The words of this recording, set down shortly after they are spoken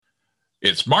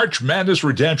It's March Madness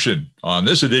Redemption on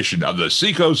this edition of the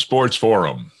Seacoast Sports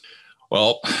Forum.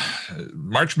 Well,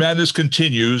 March Madness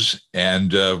continues,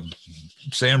 and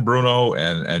Sam, Bruno,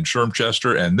 and Sherm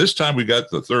Chester, and this time we got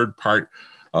the third part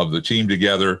of the team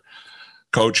together.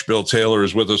 Coach Bill Taylor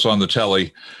is with us on the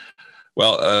telly.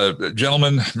 Well,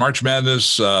 gentlemen, March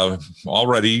Madness,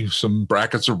 already some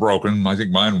brackets are broken. I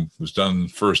think mine was done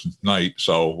first night,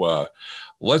 so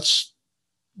let's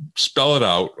spell it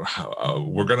out.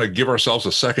 We're going to give ourselves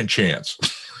a second chance.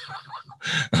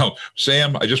 Now,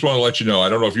 Sam, I just want to let you know, I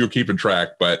don't know if you're keeping track,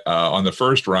 but on the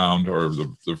first round or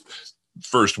the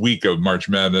first week of March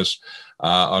Madness,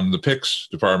 on the picks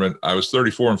department, I was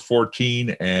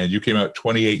 34-14, and you came out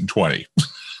 28-20.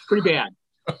 Pretty bad.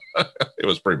 It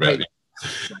was pretty bad. Right.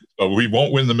 So we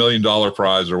won't win the $1 million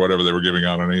prize or whatever they were giving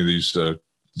out on any of these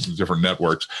different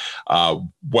networks.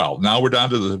 Well, now we're down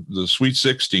to the Sweet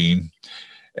 16.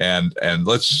 And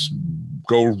let's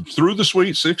go through the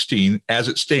Sweet 16 as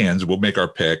it stands. We'll make our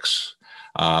picks.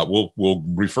 We'll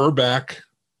refer back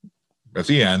at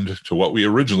the end to what we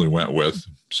originally went with.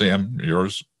 Sam,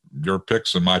 your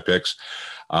picks and my picks.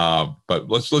 But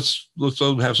let's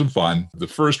have some fun. The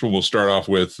first one we'll start off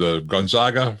with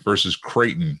Gonzaga versus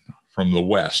Creighton from the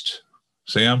West.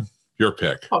 Sam, your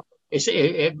pick. Oh,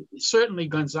 certainly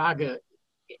Gonzaga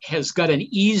has got an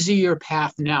easier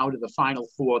path now to the Final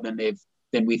Four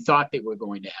than we thought they were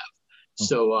going to have.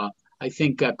 So I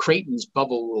think Creighton's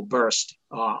bubble will burst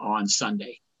on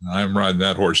Sunday. I'm riding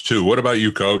that horse too. What about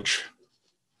you, Coach?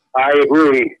 I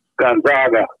agree,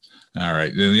 Gonzaga. All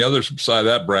right. Then the other side of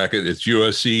that bracket, it's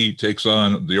USC takes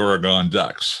on the Oregon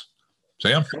Ducks.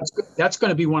 Sam? That's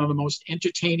going to be one of the most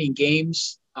entertaining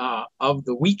games of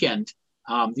the weekend.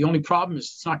 The only problem is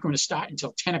it's not going to start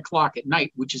until 10 o'clock at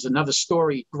night, which is another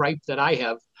gripe that I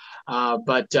have.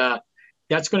 But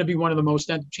that's going to be one of the most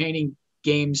entertaining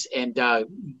games, and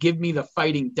give me the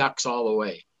Fighting Ducks all the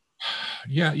way.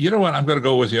 Yeah, you know what? I'm going to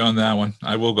go with you on that one.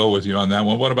 I will go with you on that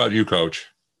one. What about you, Coach?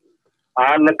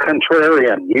 I'm the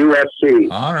contrarian, USC.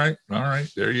 All right.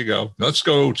 There you go. Let's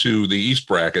go to the East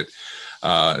bracket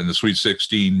in the Sweet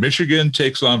 16. Michigan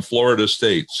takes on Florida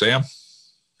State. Sam?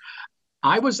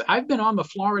 I've been on the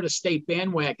Florida State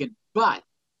bandwagon, but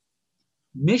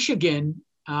Michigan,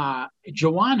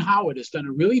 Juwan Howard has done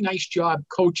a really nice job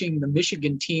coaching the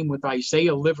Michigan team with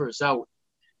Isaiah Livers out.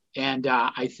 And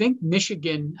I think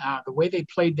Michigan, the way they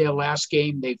played their last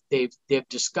game, they've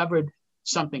discovered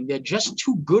something. They're just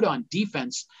too good on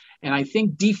defense. And I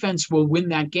think defense will win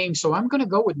that game. So I'm going to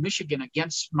go with Michigan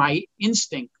against my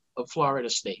instinct of Florida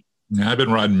State. Yeah, I've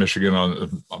been riding Michigan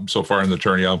on so far in the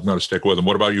tourney. I'm going to stick with them.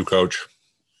 What about you, Coach?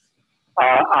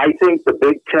 I think the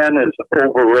Big Ten is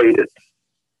overrated.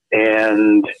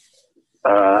 And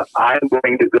I'm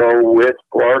going to go with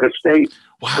Florida State,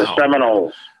 the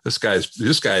Seminoles. This guy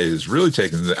is really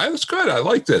taking the. That's good. I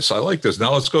like this.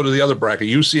 Now let's go to the other bracket: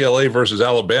 UCLA versus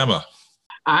Alabama.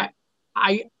 I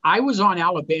was on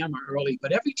Alabama early,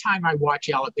 but every time I watch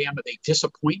Alabama, they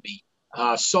disappoint me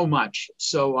so much.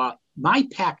 So my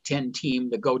Pac-10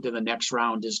 team to go to the next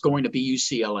round is going to be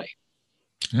UCLA.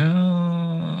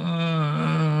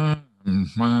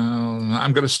 Well,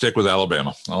 I'm going to stick with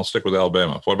Alabama. I'll stick with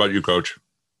Alabama. What about you, Coach?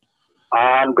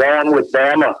 I'm going with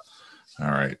Bama. All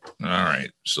right.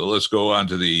 So let's go on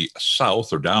to the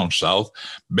south or down south.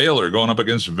 Baylor going up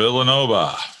against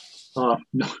Villanova.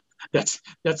 No, that's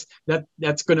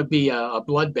going to be a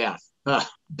bloodbath.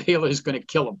 Baylor is going to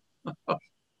kill them.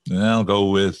 I'll go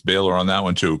with Baylor on that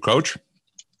one too, Coach.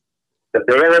 The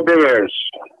Baylor Bears.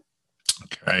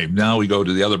 Okay, now we go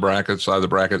to the other side of the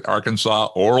bracket. Arkansas,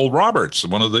 Oral Roberts,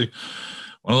 one of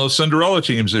those Cinderella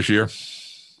teams this year.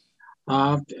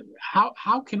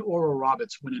 How can Oral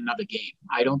Roberts win another game?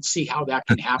 I don't see how that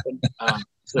can happen.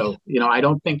 So I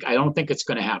don't think it's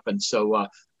going to happen. So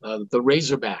the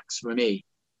Razorbacks for me.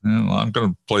 Well, I'm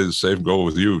going to play the safe, go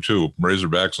with you too.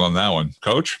 Razorbacks on that one,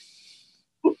 Coach.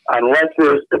 Unless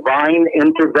there's divine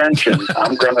intervention,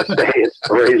 I'm going to say it's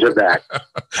Razorback.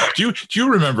 Do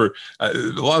you remember a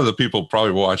lot of the people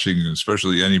probably watching,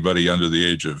 especially anybody under the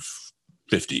age of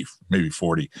 50, maybe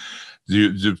 40?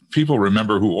 Do people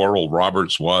remember who Oral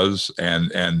Roberts was?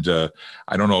 And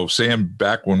I don't know, Sam,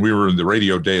 back when we were in the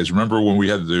radio days, remember when we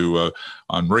had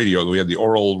on radio, we had the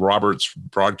Oral Roberts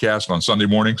broadcast on Sunday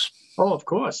mornings? Oh, of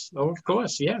course.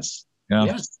 Yes. Yeah.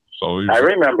 Yes. So I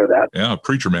remember that. Yeah,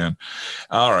 preacher man.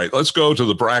 All right, let's go to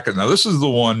the bracket. Now, this is the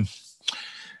one.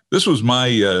 This was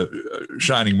my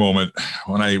shining moment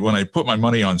when I put my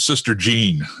money on Sister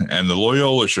Jean and the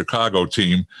Loyola Chicago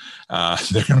team.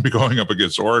 They're going to be going up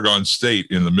against Oregon State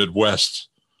in the Midwest.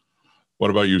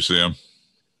 What about you, Sam?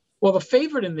 Well, the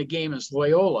favorite in the game is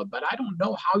Loyola, but I don't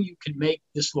know how you can make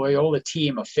this Loyola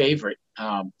team a favorite.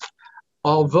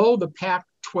 Although the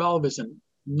Pac-12 is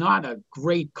not a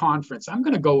great conference, I'm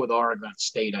going to go with Oregon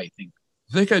State, I think.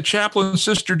 They got Chaplin's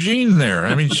sister Jean there.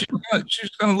 I mean, she's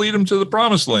going to lead them to the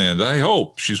promised land. I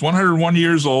hope. She's 101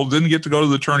 years old. Didn't get to go to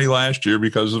the tourney last year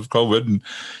because of COVID, and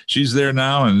she's there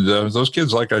now. And those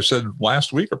kids, like I said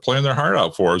last week, are playing their heart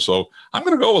out for her. So I'm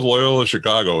going to go with Loyola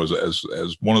Chicago as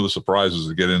one of the surprises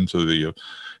to get into the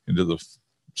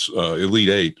Elite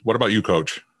Eight. What about you,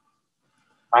 Coach?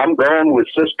 I'm going with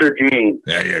Sister Jean.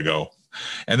 There you go.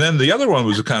 And then the other one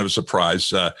was a kind of a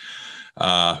surprise.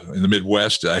 In the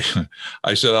Midwest,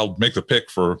 I said I'll make the pick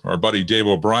for our buddy Dave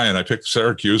O'Brien. I picked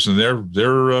Syracuse, and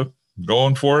they're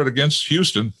going for it against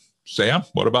Houston. Sam,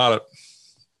 what about it?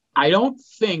 I don't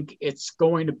think it's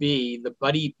going to be the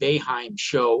Buddy Boeheim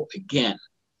show again.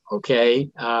 Okay,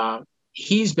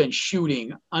 he's been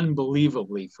shooting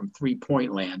unbelievably from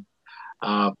 3-point land.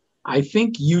 I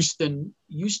think Houston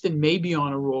may be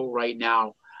on a roll right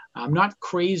now. I'm not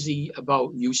crazy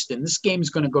about Houston. This game is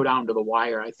going to go down to the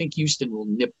wire. I think Houston will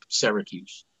nip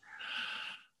Syracuse.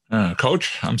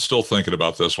 Coach, I'm still thinking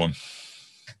about this one.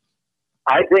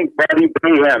 I think Buddy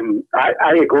Boeheim,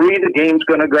 I agree the game's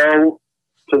going to go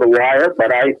to the wire,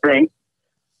 but I think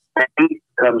he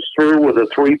comes through with a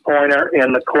 3-pointer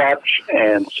in the clutch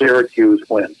and Syracuse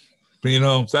wins. You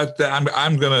know that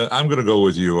I'm gonna go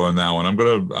with you on that one.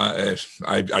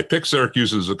 I picked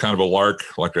Syracuse as a kind of a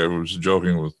lark, like I was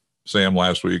joking with Sam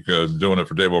last week, doing it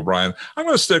for Dave O'Brien. I'm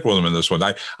going to stick with him in this one.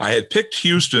 I had picked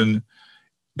Houston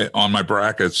on my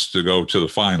brackets to go to the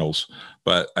finals,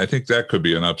 but I think that could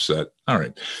be an upset. All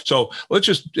right, so let's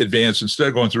just advance instead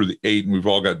of going through the 8, and we've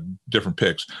all got different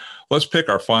picks. Let's pick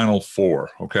our final 4.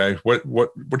 Okay,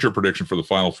 what's your prediction for the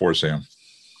final 4, Sam?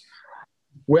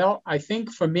 Well, I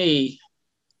think for me,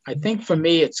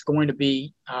 it's going to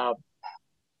be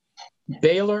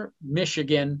Baylor,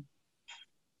 Michigan,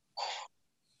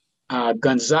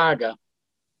 Gonzaga,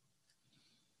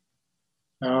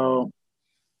 and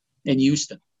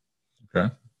Houston.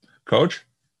 Okay, Coach.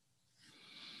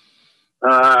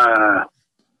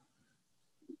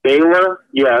 Baylor,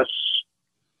 yes,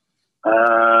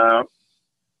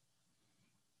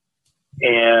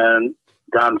 and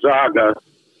Gonzaga.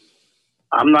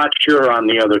 I'm not sure on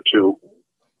the other 2.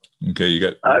 Okay, you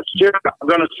got. I'm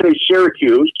going to say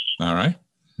Syracuse. All right.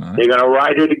 They're going to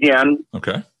ride it again.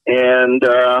 Okay. And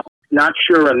not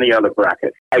sure in the other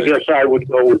bracket. I guess I would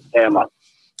go with Bama.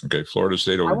 Okay, Florida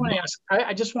State.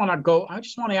 I just want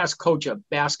to ask Coach a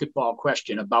basketball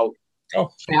question about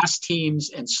fast teams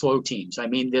and slow teams. I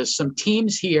mean, there's some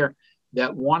teams here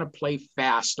that want to play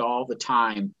fast all the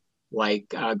time, like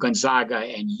Gonzaga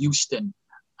and Houston,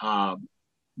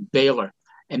 Baylor.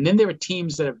 And then there are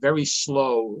teams that are very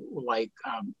slow, like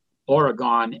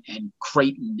Oregon and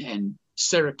Creighton and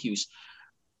Syracuse.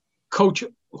 Coach,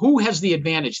 who has the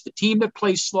advantage, the team that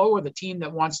plays slow or the team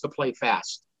that wants to play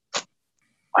fast?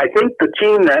 I think the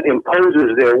team that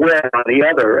imposes their will on the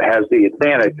other has the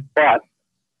advantage. But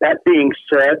that being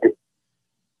said,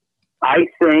 I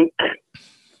think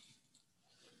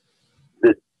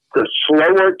that the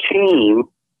slower team,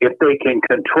 if they can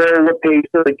control the pace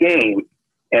of the game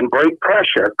and break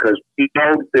pressure, because you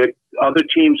know that other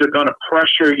teams are going to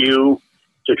pressure you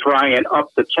to try and up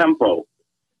the tempo.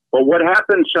 But what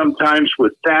happens sometimes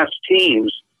with fast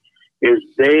teams is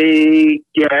they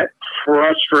get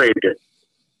frustrated.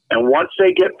 And once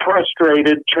they get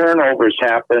frustrated, turnovers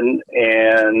happen,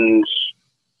 and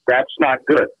that's not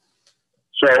good.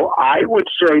 So I would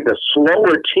say the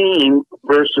slower team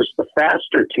versus the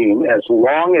faster team, as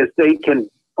long as they can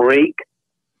break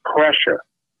pressure,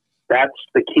 that's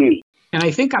the key. And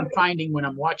I think I'm finding when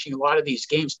I'm watching a lot of these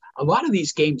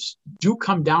games do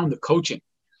come down to coaching.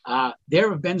 There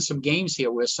have been some games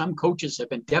here where some coaches have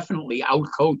been definitely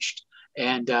out-coached.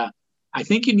 And I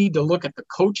think you need to look at the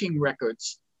coaching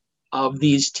records of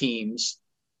these teams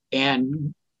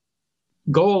and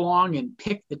go along and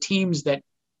pick the teams that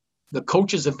the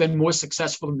coaches have been more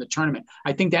successful in the tournament.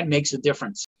 I think that makes a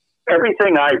difference.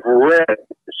 Everything I've read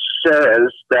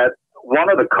says that one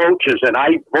of the coaches, and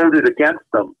I voted against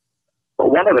them,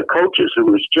 but one of the coaches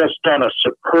who has just done a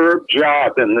superb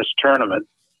job in this tournament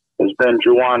has been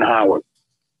Juwan Howard.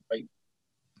 Right.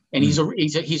 And he's a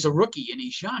rookie, and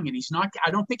he's young, and he's not.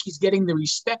 I don't think he's getting the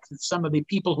respect that some of the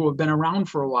people who have been around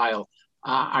for a while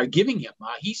are giving him.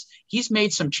 He's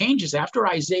made some changes after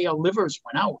Isaiah Livers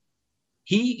went out.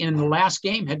 He, in the last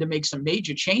game, had to make some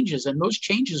major changes, and those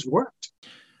changes worked.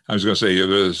 I was going to say,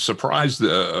 the surprise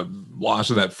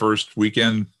loss of that first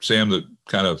weekend, Sam, that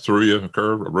kind of threw you a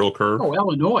real curve. Oh,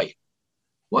 Illinois.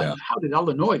 How did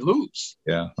Illinois lose?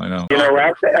 Yeah, I know.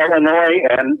 After Illinois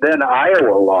and then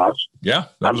Iowa lost. Yeah,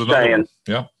 that was another one.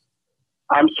 Yeah.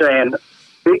 I'm saying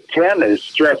Big Ten is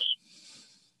just,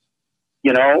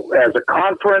 as a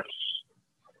conference,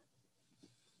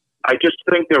 I just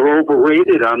think they're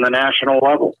overrated on the national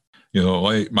level.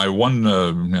 My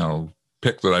one,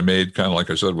 pick that I made, kind of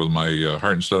like I said, with my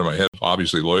heart instead of my head,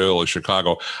 obviously Loyola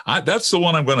Chicago. That's the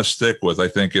one I'm going to stick with, I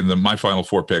think, in my final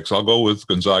four picks. I'll go with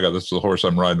Gonzaga. That's the horse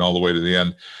I'm riding all the way to the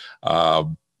end.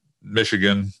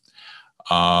 Michigan,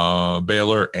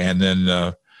 Baylor, and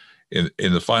then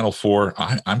in the final four,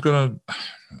 I'm gonna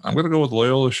go with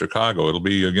Loyola Chicago. It'll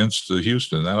be against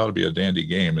Houston. That ought to be a dandy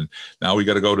game. And now we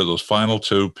got to go to those final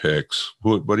two picks.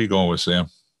 What are you going with, Sam?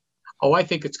 Oh, I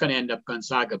think it's going to end up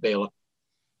Gonzaga Baylor.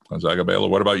 Gonzaga Baylor.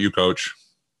 What about you, Coach?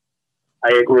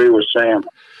 I agree with Sam.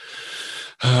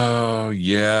 Oh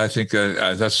yeah, I think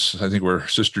we're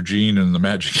Sister Jean and the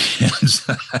Magic Hands.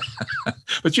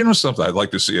 But something, I'd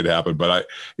like to see it happen. But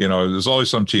there's always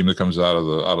some team that comes out of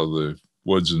the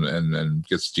woods and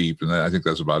gets deep, and I think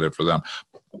that's about it for them.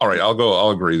 All right, I'll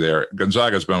agree there.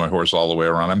 Gonzaga's been my horse all the way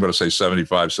around. I'm going to say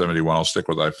 75-71. I'll stick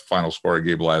with that final score I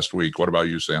gave last week. What about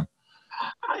you, Sam?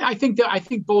 I think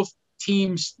both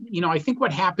teams, I think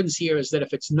what happens here is that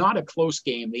if it's not a close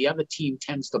game, the other team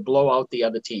tends to blow out the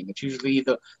other team. It's usually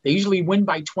they usually win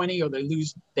by 20 or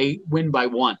they win by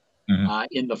 1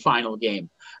 in the final game.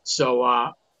 So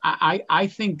I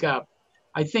think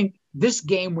this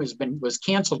game was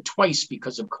canceled twice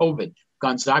because of COVID.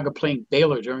 Gonzaga playing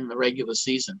Baylor during the regular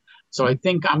season. So I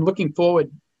think I'm looking forward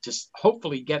to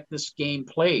hopefully get this game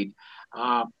played.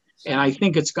 And I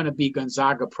think it's going to be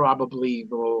Gonzaga probably,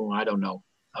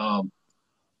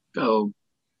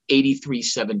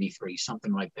 83-73,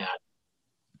 something like that.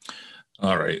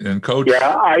 All right. And Coach?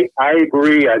 Yeah, I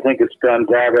agree. I think it's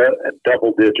Gonzaga at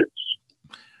double digits.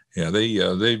 Yeah,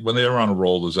 they when they're on a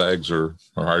roll, the Zags are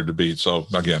hard to beat. So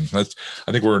again, I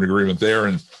think we're in agreement there,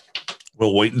 and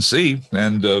we'll wait and see.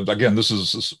 And again, this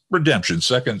is redemption,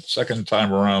 second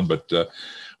time around. But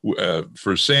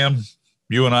for Sam,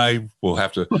 you and I will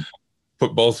have to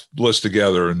put both lists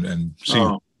together and see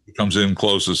who comes in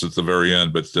closest at the very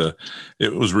end. But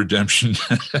it was redemption.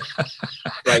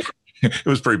 Right. It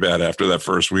was pretty bad after that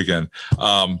first weekend.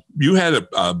 You had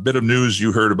a bit of news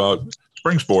you heard about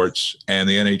spring sports and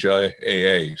the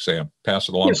NHIAA. Sam, pass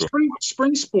it along. Yeah,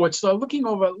 spring sports. So looking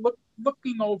over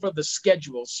the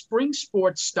schedule, spring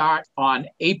sports start on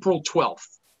April 12th.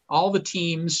 All the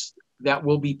teams that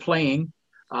will be playing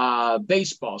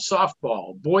baseball,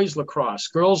 softball, boys lacrosse,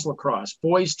 girls lacrosse,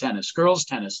 boys tennis, girls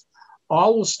tennis,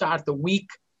 all will start the week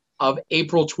of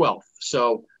April 12th.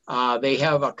 So they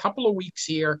have a couple of weeks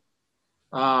here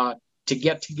to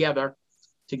get together,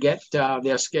 to get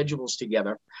their schedules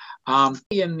together.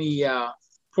 In the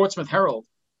Portsmouth Herald,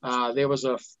 there was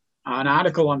an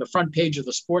article on the front page of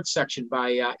the sports section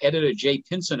by editor Jay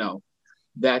Pinsino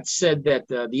that said that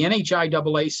the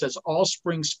NHIAA says all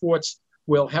spring sports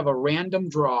will have a random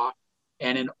draw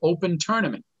and an open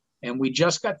tournament. And we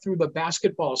just got through the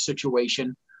basketball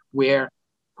situation where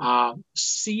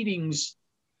seedings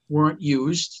weren't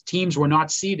used. Teams were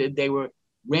not seeded. They were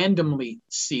randomly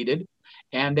seeded.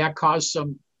 And that caused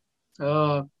some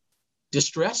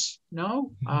distress,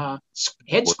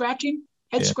 head scratching.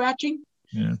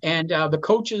 Yeah. And the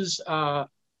coaches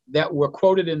that were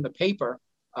quoted in the paper,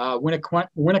 Winnicott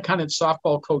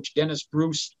softball coach Dennis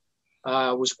Bruce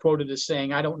was quoted as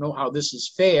saying, "I don't know how this is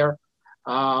fair."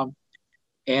 And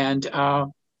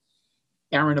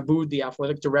Aaron Aboud, the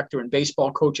athletic director and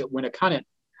baseball coach at Winnicott,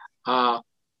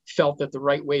 felt that the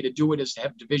right way to do it is to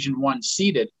have Division I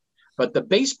seeded. But the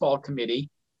baseball committee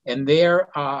and their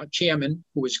chairman,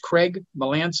 who is Craig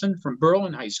Melanson from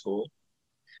Berlin High School,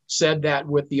 said that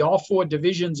with the all four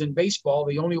divisions in baseball,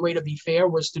 the only way to be fair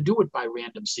was to do it by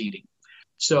random seeding.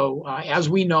 So as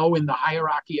we know, in the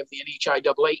hierarchy of the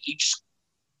NHIAA, each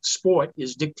sport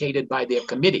is dictated by their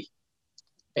committee.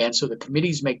 And so the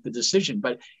committees make the decision.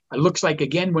 But it looks like,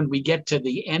 again, when we get to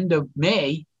the end of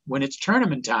May, when it's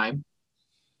tournament time,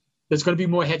 there's going to be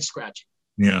more head scratching.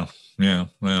 Yeah.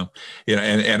 Well,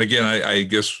 and again, I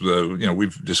guess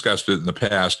we've discussed it in the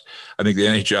past. I think the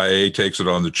NHIAA takes it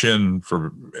on the chin for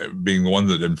being the one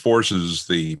that enforces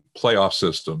the playoff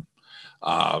system.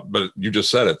 But you just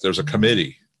said it. There's a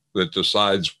committee that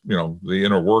decides, the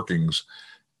inner workings.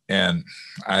 And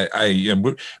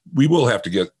we will have to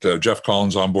get Jeff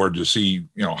Collins on board to see,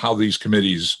 how these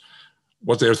committees,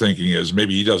 what their thinking is.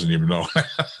 Maybe he doesn't even know.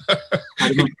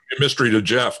 A mystery to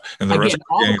Jeff and the rest of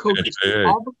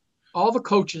the all the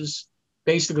coaches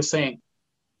basically saying,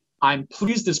 "I'm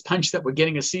pleased as punch that we're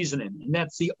getting a season in," and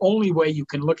that's the only way you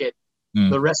can look at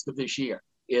the rest of this year.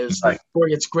 is, Right. boy,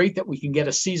 it's great that we can get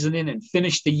a season in and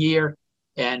finish the year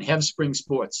and have spring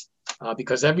sports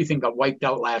because everything got wiped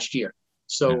out last year.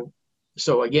 So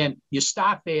again, you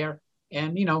start there,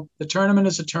 and the tournament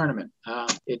is a tournament.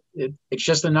 It's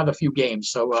just another few games.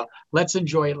 So let's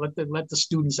enjoy it. Let the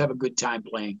students have a good time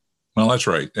playing. Well, that's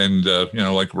right. And,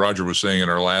 like Roger was saying in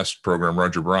our last program,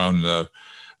 Roger Brown, the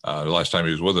last time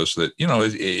he was with us, that,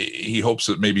 he hopes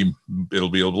that maybe it'll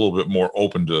be a little bit more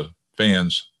open to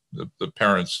fans, the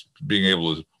parents being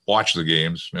able to watch the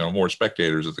games, more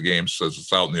spectators at the games as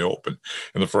it's out in the open,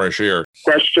 in the fresh air.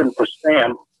 Question for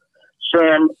Sam.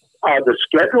 Sam, are the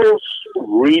schedules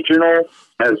regional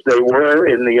as they were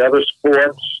in the other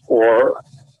sports, or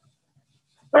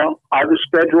are the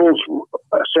schedules,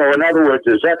 so in other words,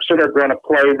 is Exeter going to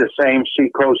play the same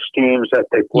Seacoast teams that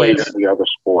they played in the other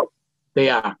sport? They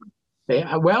are.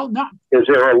 Well, no. Is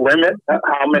there a limit?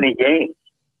 How many games?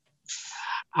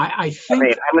 I think.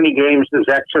 How many games is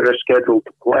Exeter scheduled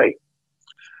to play?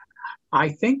 I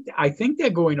think they're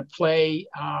going to play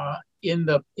in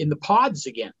the pods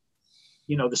again.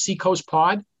 The Seacoast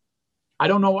pod. I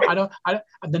don't know.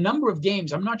 The number of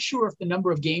games. I'm not sure if the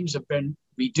number of games have been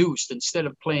reduced. Instead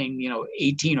of playing,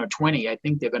 18 or 20, I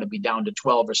think they're going to be down to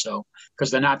 12 or so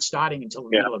because they're not starting until the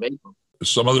middle of April.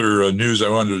 Some other news I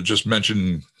wanted to just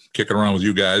mention, kicking around with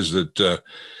you guys, that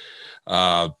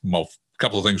a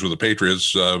couple of things with the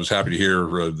Patriots. I was happy to hear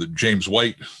that James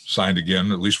White signed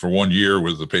again, at least for 1 year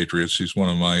with the Patriots. He's one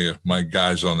of my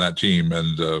guys on that team.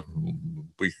 And a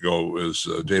week ago was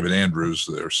David Andrews,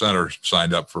 their center,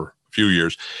 signed up for a few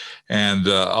years. And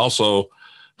also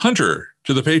Hunter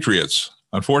to the Patriots.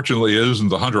 Unfortunately, it isn't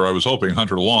the Hunter I was hoping,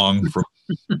 Hunter Long from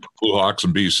Blue Hawks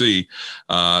and BC.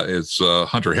 It's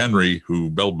Hunter Henry, who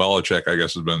Bill Belichick, I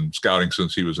guess, has been scouting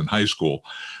since he was in high school.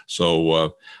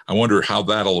 So I wonder how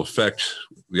that'll affect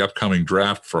the upcoming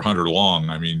draft for Hunter Long.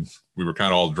 We were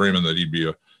kind of all dreaming that he'd be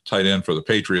a tight end for the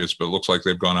Patriots, but it looks like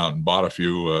they've gone out and bought a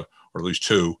few, or at least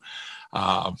two.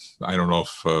 I don't know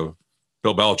if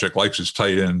Bill Belichick likes his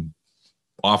tight end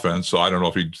offense, so I don't know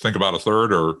if he'd think about a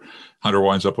third, or Hunter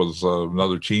winds up with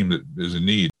another team that is in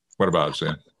need. What about it,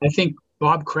 Sam? I think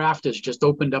Bob Kraft has just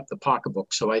opened up the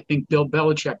pocketbook. So I think Bill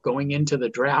Belichick going into the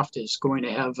draft is going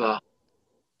to have an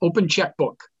open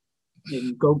checkbook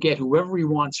and go get whoever he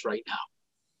wants right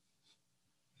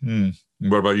now.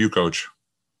 What about you, Coach?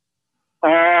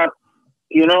 I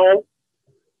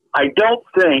don't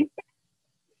think,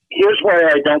 here's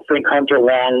why I don't think Hunter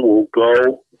Long will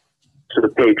go to the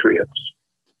Patriots.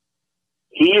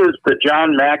 He is the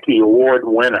John Mackey Award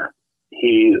winner.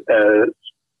 He is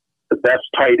the best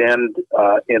tight end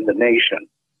in the nation.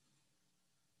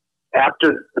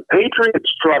 After the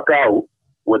Patriots struck out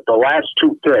with the last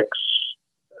two picks,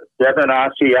 Devin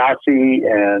Asiasi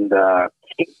and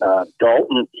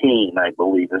Dalton Keene, I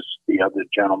believe is the other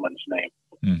gentleman's name.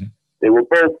 Mm-hmm. They were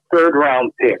both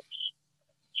third-round picks.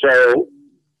 So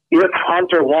if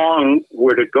Hunter Long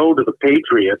were to go to the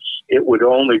Patriots, it would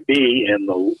only be in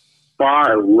the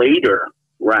far later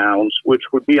rounds, which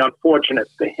would be unfortunate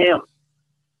for him.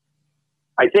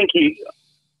 I think he's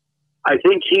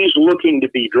looking to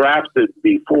be drafted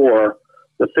before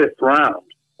the fifth round,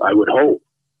 I would hope.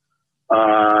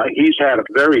 He's had a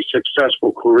very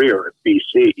successful career at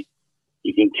BC.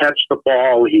 He can catch the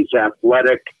ball. He's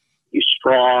athletic. He's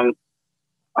strong.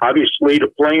 Obviously, to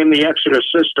play in the Exeter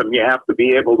system, you have to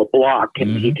be able to block,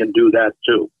 and he can do that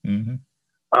too. Mm-hmm.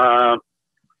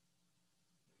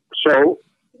 So,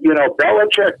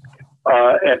 Belichick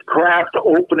and Kraft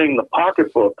opening the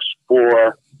pocketbooks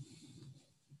for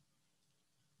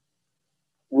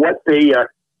what they're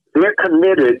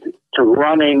committed to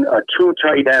running a two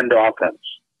tight end offense.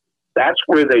 That's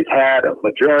where they've had a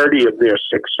majority of their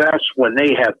success, when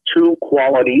they have two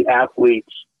quality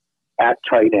athletes at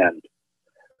tight end.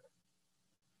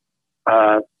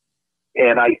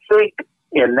 And I think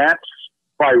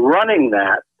by running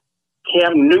that,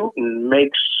 Cam Newton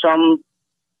makes some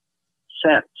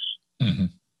sense. Mm-hmm.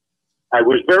 I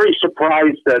was very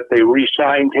surprised that they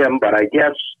re-signed him, but I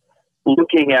guess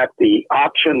looking at the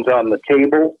options on the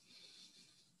table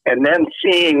and then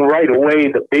seeing right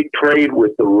away the big trade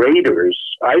with the Raiders,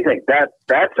 I think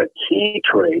that's a key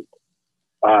trade.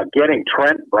 Getting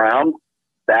Trent Brown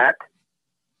back,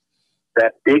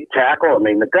 that big tackle.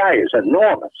 The guy is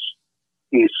enormous.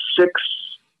 He's 6'6"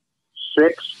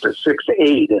 to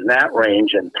 6'8" in that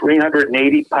range, and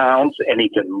 380 pounds, and he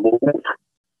can move.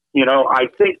 I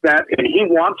think that, and he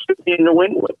wants to be in New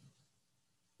England.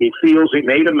 He feels he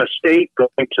made a mistake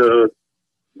going to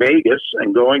Vegas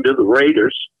and going to the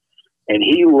Raiders, and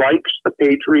he likes the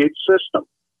Patriots system.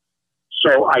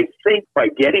 So I think by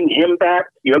getting him back,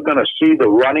 you're going to see the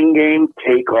running game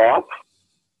take off.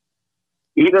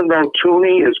 even though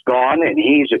Tooney is gone and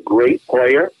he's a great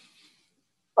player,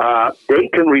 they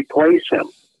can replace him.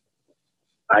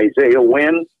 Isaiah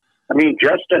Wynn. I mean,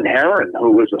 Justin Herron,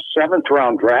 who was a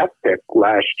 7th-round draft pick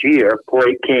last year,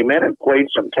 came in and played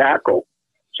some tackle.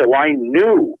 So I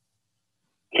knew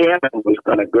Cannon was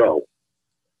going to go.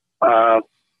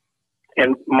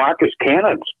 And Marcus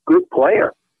Cannon's a good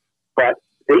player. But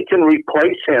they can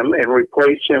replace him and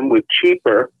replace him with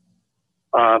cheaper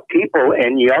people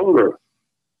and younger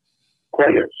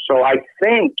players. So I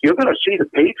think you're going to see the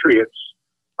Patriots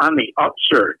on the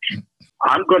upsurge.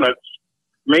 I'm going to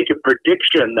make a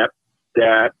prediction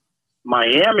that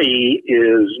Miami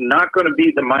is not going to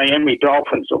be the Miami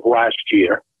Dolphins of last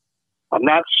year. I'm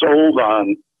not sold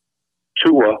on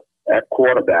Tua at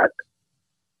quarterback.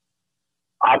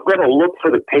 I'm going to look for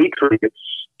the Patriots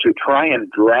to try and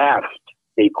draft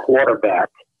a quarterback.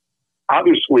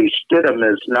 Obviously, Stidham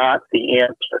is not the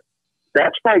answer.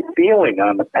 That's my feeling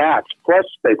on the Pats. Plus,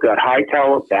 they've got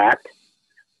Hightower back.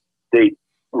 They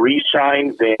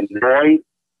re-signed Van Noy.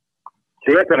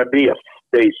 They're going to be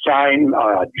they sign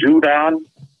Judon,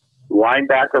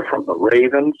 linebacker from the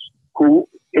Ravens, who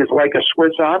is like a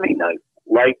Swiss Army knife,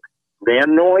 like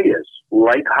Van Noy is,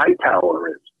 like Hightower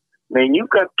is. I mean, you've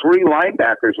got 3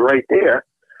 linebackers right there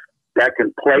that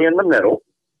can play in the middle.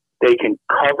 They can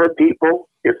cover people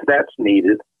if that's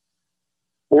needed,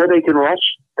 or they can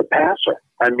rush the passer.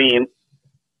 I mean,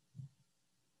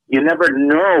 you never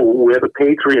know where the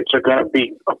Patriots are going to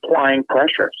be applying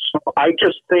pressure. So I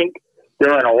just think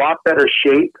they're in a lot better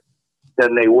shape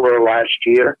than they were last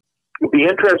year. It'll be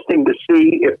interesting to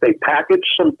see if they package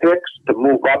some picks to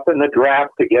move up in the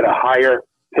draft to get a higher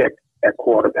pick at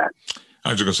quarterback.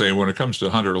 I was going to say, when it comes to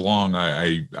Hunter Long,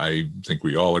 I think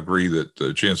we all agree that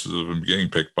the chances of him getting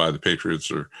picked by the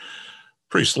Patriots are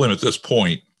pretty slim at this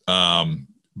point.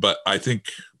 But I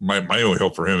think my only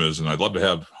hope for him is, and I'd love to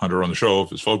have Hunter on the show, if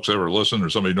his folks ever listen or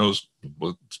somebody knows,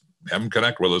 have him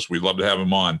connect with us. We'd love to have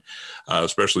him on,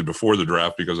 especially before the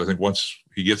draft, because I think once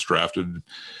he gets drafted,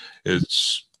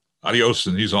 it's adios,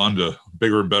 and he's on to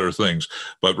bigger and better things.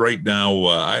 But right now,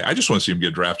 I just want to see him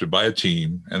get drafted by a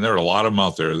team, and there are a lot of them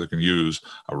out there that can use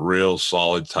a real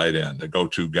solid tight end, a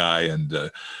go-to guy,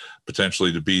 and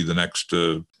potentially to be the next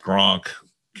Gronk,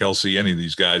 Kelsey, any of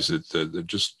these guys that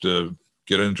just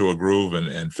get into a groove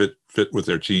and fit with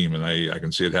their team. And I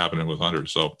can see it happening with Hunter.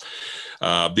 So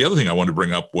the other thing I wanted to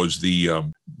bring up was the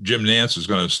Jim Nantz is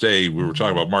going to stay. We were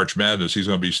talking about March Madness. He's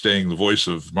going to be staying the voice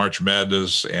of March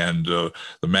Madness and the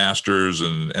Masters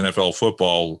and NFL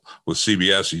football with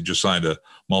CBS. He just signed a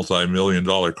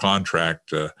multi-million-dollar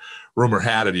contract. Rumor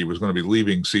had it he was going to be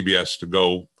leaving CBS to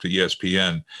go to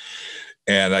ESPN.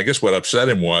 And I guess what upset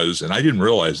him was, and I didn't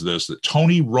realize this, that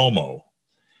Tony Romo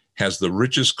has the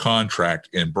richest contract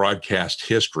in broadcast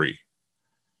history,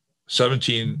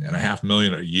 $17.5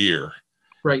 million a year.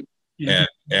 Right. Yeah.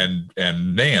 And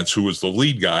Nantz, who was the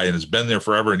lead guy and has been there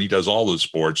forever, and he does all the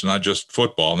sports, not just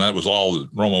football, and that was all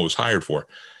that Romo was hired for.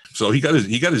 So he got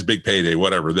his big payday,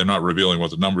 whatever. They're not revealing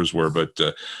what the numbers were, but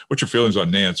what's your feelings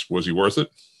on Nantz? Was he worth it?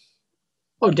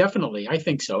 Oh, definitely. I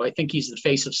think so. I think he's the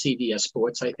face of CBS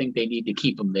Sports. I think they need to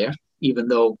keep him there, even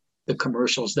though the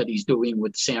commercials that he's doing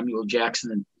with Samuel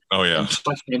Jackson and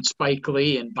and Spike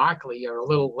Lee and Barkley are a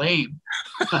little lame.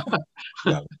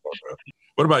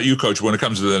 What about you, Coach, when it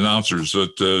comes to the announcers?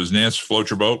 Does Nantz float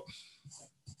your boat?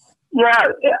 Yeah,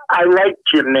 I like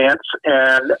Jim Nantz,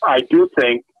 and I do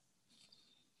think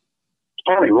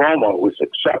Tony Romo was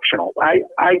exceptional. I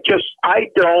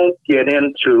don't get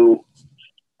into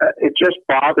it. Just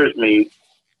bothers me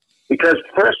because,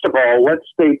 first of all, let's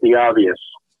state the obvious.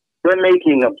 They're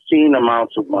making obscene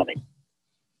amounts of money.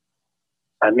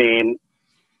 I mean,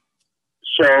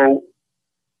 so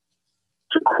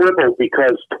to quibble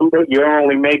because you're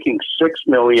only making $6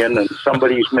 million and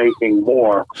somebody's making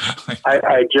more,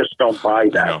 I just don't buy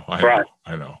that.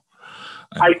 I know.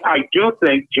 I do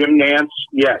think Jim Nantz,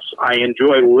 yes, I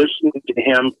enjoy listening to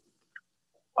him.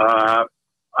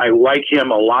 I like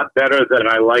him a lot better than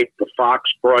I like the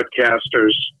Fox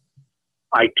broadcasters.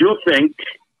 I do think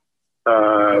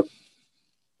the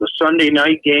Sunday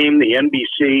night game, the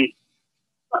NBC,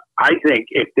 I think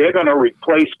if they're going to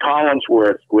replace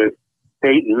Collinsworth with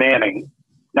Drew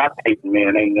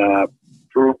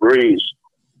Brees,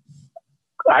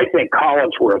 I think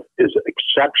Collinsworth is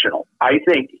exceptional. I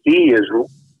think he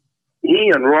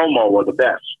and Romo are the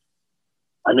best.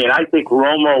 I mean, I think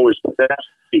Romo is the best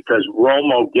because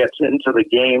Romo gets into the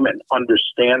game and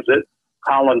understands it.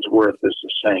 Collinsworth is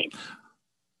the same.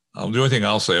 The only thing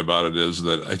I'll say about it is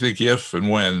that I think if and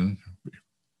when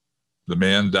the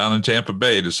man down in Tampa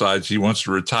Bay decides he wants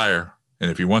to retire,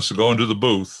 and if he wants to go into the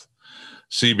booth,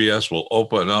 CBS will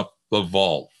open up the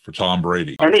vault for Tom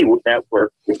Brady. Any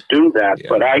network would do that, Yeah.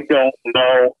 but I don't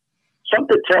know.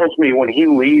 Something tells me when he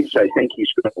leaves, I think he's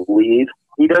going to leave.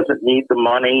 He doesn't need the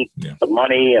money, Yeah. the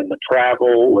money and the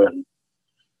travel and,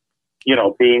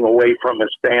 being away from his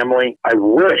family. I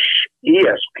wish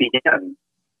ESPN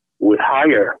would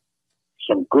hire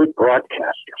some good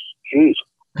broadcasters. Jeez,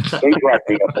 they drive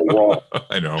me up the wall.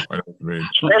 I know what you mean.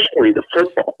 Especially the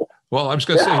football. Well, I was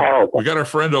going to They're say, horrible. we got our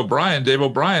friend O'Brien, Dave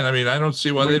O'Brien. I mean, I don't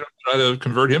see why they don't try to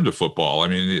convert him to football. I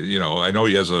mean, I know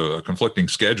he has a conflicting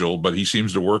schedule, but he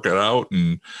seems to work it out.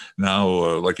 And now,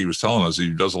 like he was telling us,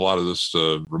 he does a lot of this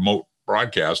remote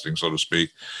broadcasting, so to speak.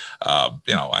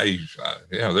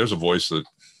 There's a voice that,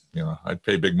 I'd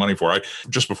pay big money for.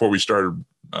 Just before we started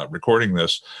recording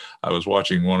this, I was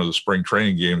watching one of the spring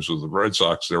training games with the Red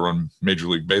Sox. They were on Major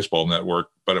League Baseball Network,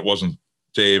 but it wasn't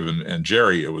Dave and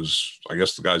Jerry. It was, I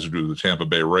guess, the guys who do the Tampa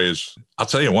Bay Rays. I'll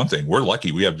tell you one thing. We're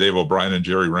lucky. We have Dave O'Brien and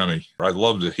Jerry Remy. I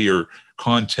love to hear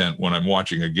content when I'm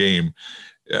watching a game.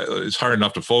 It's hard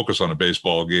enough to focus on a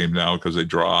baseball game now because they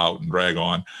draw out and drag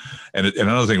on. And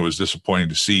another thing, it was disappointing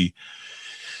to see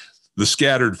the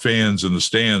scattered fans in the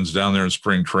stands down there in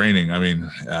spring training. I mean,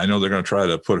 I know they're going to try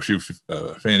to put a few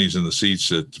fannies in the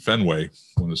seats at Fenway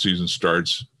when the season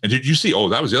starts. And did you see,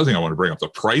 that was the other thing I want to bring up, the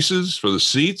prices for the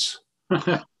seats?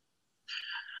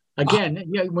 Again,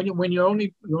 when you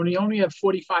only have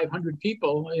 4,500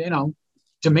 people,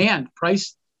 demand,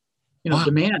 price,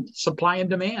 demand, supply and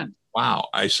demand. Wow.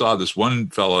 I saw this one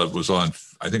fella was on,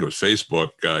 I think it was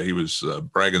Facebook. He was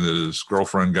bragging that his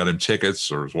girlfriend got him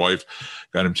tickets, or his wife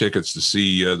got him tickets to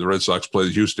see the Red Sox play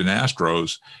the Houston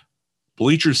Astros.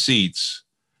 Bleacher seats,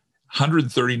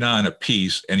 $139 a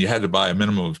piece, and you had to buy a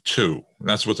minimum of 2. And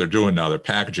that's what they're doing now. They're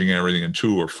packaging everything in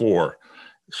 2 or 4.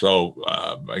 So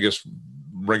I guess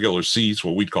regular seats,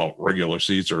 what we'd call regular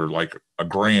seats, are like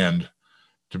 $1,000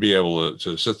 to be able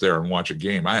to sit there and watch a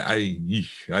game. I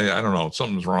don't know.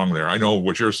 Something's wrong there. I know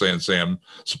what you're saying, Sam,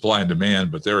 supply and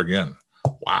demand, but there again,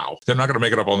 wow. They're not going to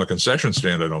make it up on the concession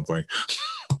stand, I don't think.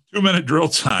 2-minute drill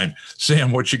time.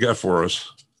 Sam, what you got for us?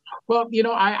 Well,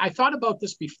 I thought about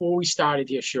this before we started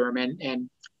here, Sherman, and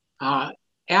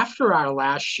after our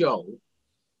last show,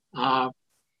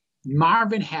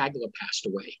 Marvin Hagler passed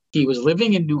away. He was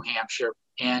living in New Hampshire,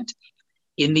 and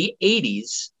in the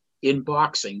 80s, in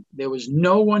boxing, there was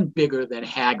no one bigger than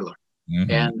Hagler.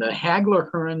 Mm-hmm. And the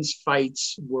Hagler-Hearns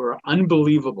fights were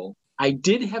unbelievable. I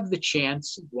did have the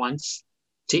chance once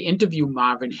to interview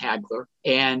Marvin Hagler,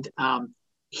 and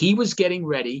he was getting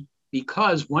ready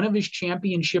because one of his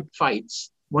championship fights,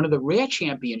 one of the rare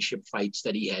championship fights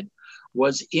that he had,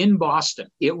 was in Boston.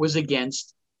 It was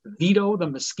against Vito the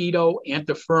Mosquito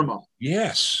Antifermo.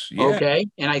 Yes. Yeah. Okay.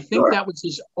 And I think that was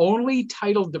his only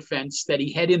title defense that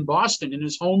he had in Boston, in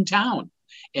his hometown.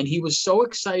 And he was so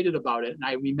excited about it. And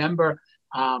I remember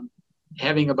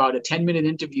having about a 10-minute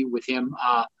interview with him.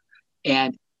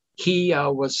 And he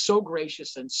was so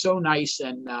gracious and so nice,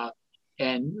 and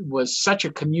was such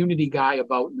a community guy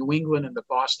about New England and the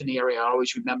Boston area. I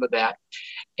always remember that.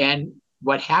 And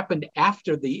what happened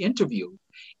after the interview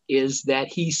is that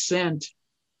he sent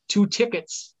 2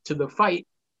 tickets to the fight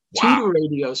to the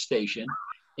radio station.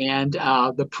 And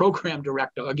the program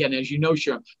director, again, as you know,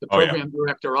 Sherm, the program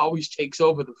director always takes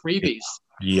over the freebies.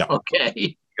 Yeah.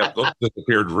 Okay. Those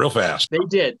disappeared real fast. They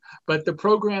did. But the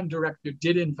program director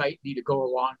did invite me to go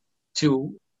along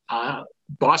to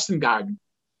Boston Garden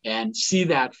and see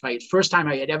that fight. First time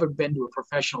I had ever been to a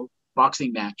professional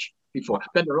boxing match before.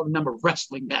 I've been to a number of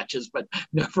wrestling matches, but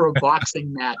never a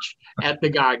boxing match at the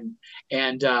Garden.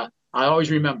 And I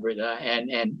always remember it,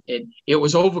 and it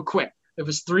was over quick. It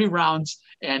was 3 rounds,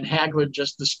 and Hagler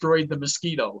just destroyed the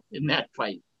Mosquito in that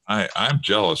fight. I'm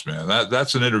jealous, man.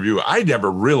 That's an interview. I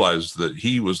never realized that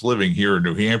he was living here in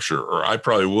New Hampshire, or I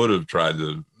probably would have tried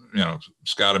to,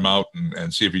 scout him out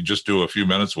and see if he'd just do a few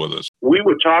minutes with us. We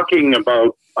were talking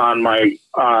about on my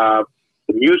the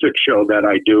music show that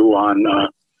I do on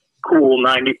Cool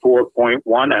 94.1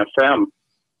 FM.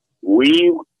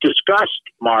 We discussed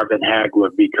Marvin Hagler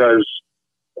because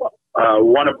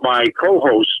one of my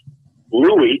co-hosts,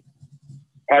 Louis,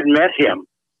 had met him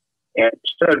and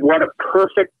said what a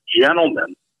perfect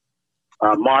gentleman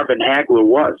Marvin Hagler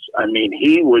was. I mean,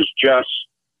 he was just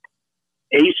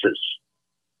aces.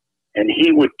 And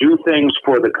he would do things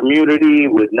for the community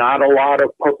with not a lot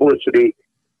of publicity.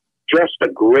 Just a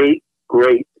great,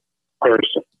 great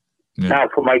person. Yeah. Now,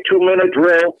 for my 2-minute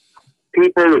drill,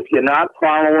 people, if you're not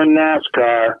following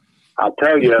NASCAR, I'll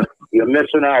tell you, you're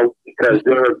missing out, because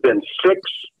there have been 6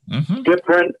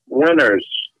 different winners,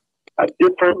 a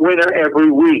different winner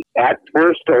every week. At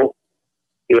Bristol,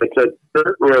 it's a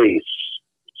dirt race.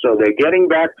 So they're getting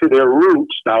back to their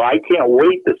roots. Now, I can't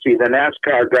wait to see the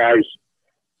NASCAR guys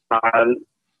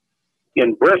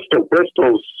in Bristol.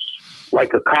 Bristol's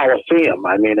like a coliseum.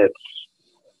 I mean,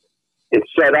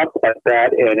 it's set up like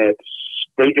that, and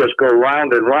they just go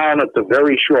round and round. It's a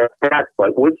very short track,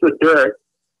 but with the dirt,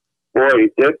 boy,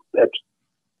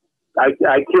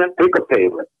 I can't pick a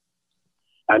favorite.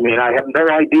 I mean, I have no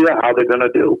idea how they're going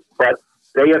to do, but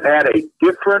they have had a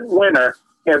different winner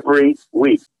every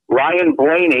week. Ryan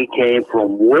Blaney came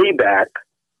from way back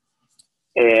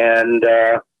and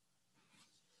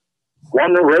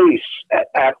won the race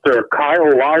after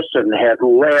Kyle Larson had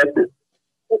led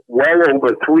well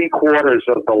over 3/4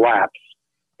 of the laps.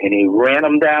 And he ran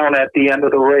him down at the end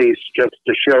of the race just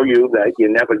to show you that you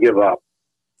never give up.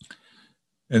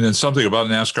 And then something about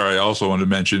NASCAR I also want to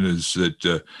mention is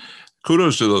that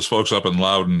kudos to those folks up in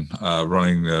Loudon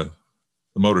running the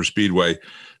Motor Speedway.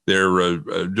 They're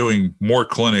doing more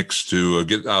clinics to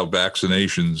get out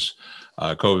vaccinations,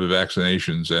 COVID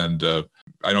vaccinations. And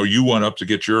I know you went up to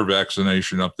get your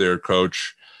vaccination up there,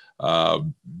 Coach.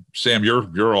 Sam,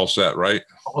 you're all set, right?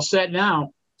 All set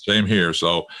now. Same here.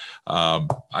 So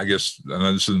I guess,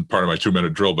 and this isn't part of my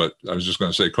 2-minute drill, but I was just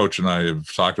going to say, Coach and I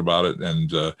have talked about it,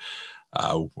 and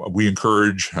we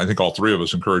encourage, I think all three of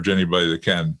us encourage anybody that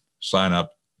can sign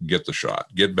up, get the shot,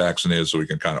 get vaccinated so we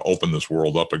can kind of open this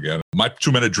world up again. My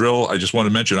 2-minute drill, I just want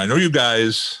to mention, I know you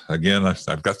guys, again,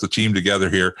 I've got the team together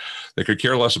here. They could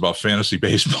care less about fantasy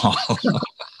baseball.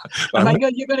 You're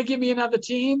going to give me another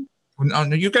team? No,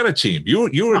 you got a team. You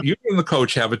and the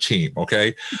coach have a team,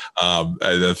 okay?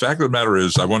 The fact of the matter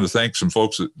is, I want to thank some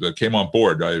folks that came on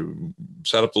board. I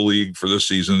set up the league for this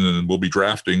season, and we'll be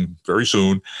drafting very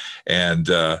soon. And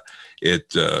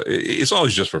it's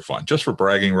always just for fun, just for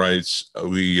bragging rights.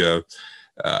 We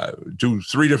do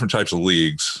 3 different types of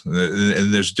leagues,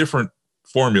 and there's different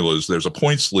formulas. There's a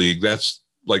points league. That's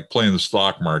like playing the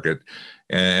stock market,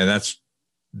 and that's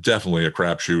definitely a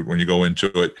crapshoot when you go into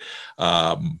it.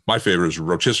 My favorite is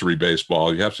rotisserie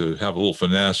baseball. You have to have a little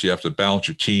finesse. You have to balance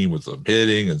your team with some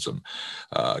hitting and some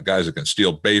guys that can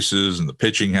steal bases, and the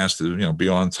pitching has to, be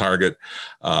on target.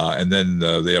 And then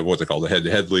they have what they call the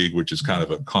head-to-head league, which is kind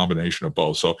of a combination of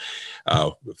both. So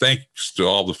thanks to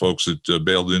all the folks that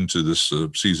bailed into this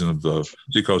season of the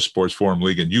Seacoast Sports Forum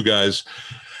League. And you guys,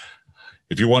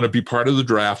 if you want to be part of the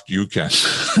draft, you can.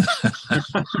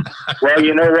 Well,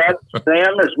 you know what?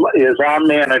 Sam is our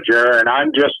manager, and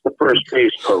I'm just the first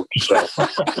base coach. So.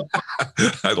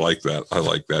 I like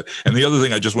that. And the other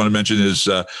thing I just want to mention is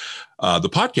the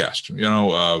podcast.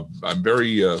 I'm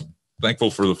very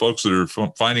thankful for the folks that are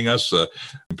finding us. You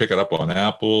can pick it up on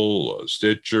Apple,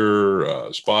 Stitcher,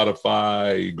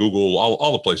 Spotify, Google,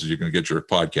 all the places you can get your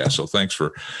podcast. So thanks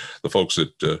for the folks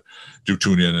that do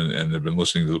tune in and have been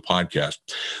listening to the podcast.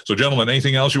 So, gentlemen,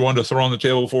 anything else you wanted to throw on the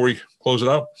table before we close it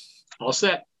out? All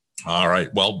set. All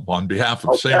right. Well, on behalf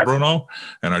of Sam Bruno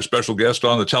and our special guest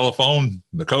on the telephone,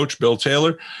 the coach, Bill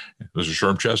Taylor, this is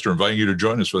Sherm Chester inviting you to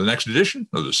join us for the next edition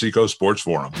of the Seacoast Sports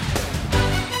Forum.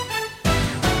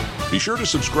 Be sure to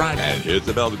subscribe and hit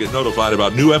the bell to get notified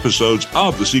about new episodes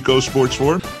of the Seacoast Sports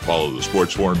Forum. Follow the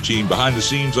Sports Forum team behind the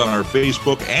scenes on our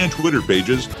Facebook and Twitter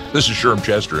pages. This is Sherm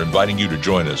Chester inviting you to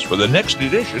join us for the next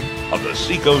edition of the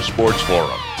Seacoast Sports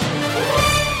Forum.